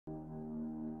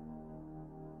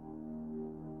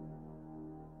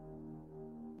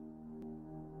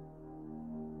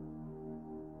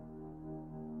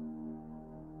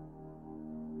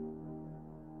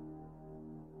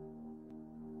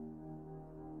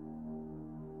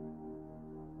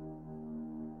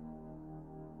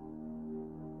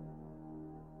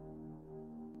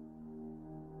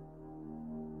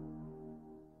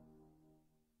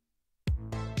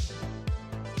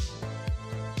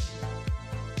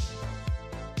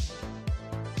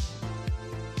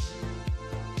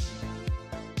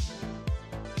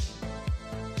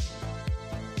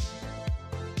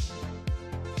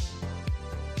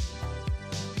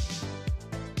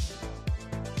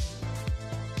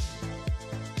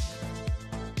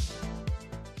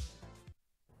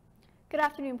Good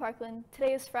afternoon, Parkland.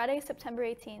 Today is Friday, September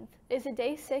 18th. It is a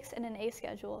day 6 in an A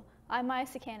schedule. I'm Maya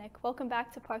Sakanik. Welcome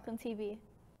back to Parkland TV.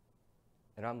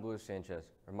 And I'm Luis Sanchez.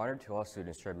 Reminder to all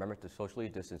students to remember to socially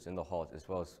distance in the halls as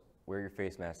well as wear your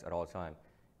face mask at all times.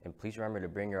 And please remember to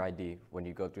bring your ID when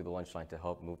you go through the lunch line to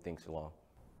help move things along.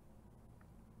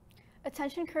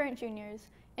 Attention current juniors.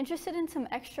 Interested in some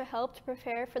extra help to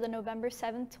prepare for the November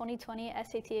 7th, 2020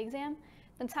 SAT exam?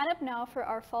 Then sign up now for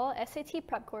our fall SAT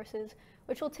prep courses,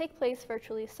 which will take place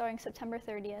virtually starting September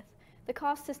 30th. The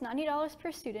cost is $90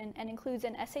 per student and includes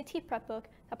an SAT prep book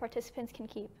that participants can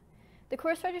keep. The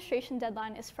course registration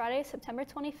deadline is Friday, September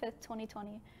 25th,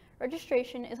 2020.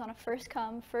 Registration is on a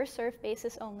first-come, first-served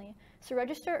basis only, so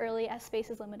register early as space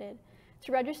is limited.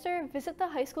 To register, visit the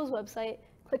high school's website,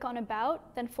 click on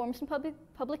About, then Forms and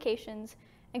Publications,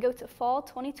 and go to Fall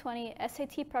 2020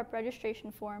 SAT Prep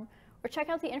Registration Form, or check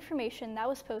out the information that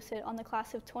was posted on the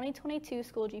Class of 2022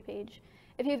 Schoology page.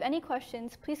 If you have any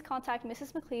questions, please contact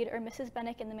Mrs. McLeod or Mrs.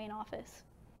 Bennick in the main office.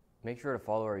 Make sure to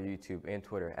follow our YouTube and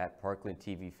Twitter at Parkland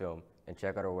TV Film and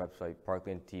check out our website,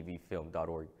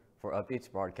 parklandtvfilm.org, for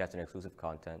updates, broadcasts, and exclusive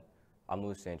content. I'm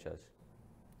Luis Sanchez.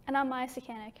 And I'm Maya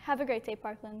Sakanik. Have a great day,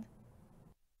 Parkland.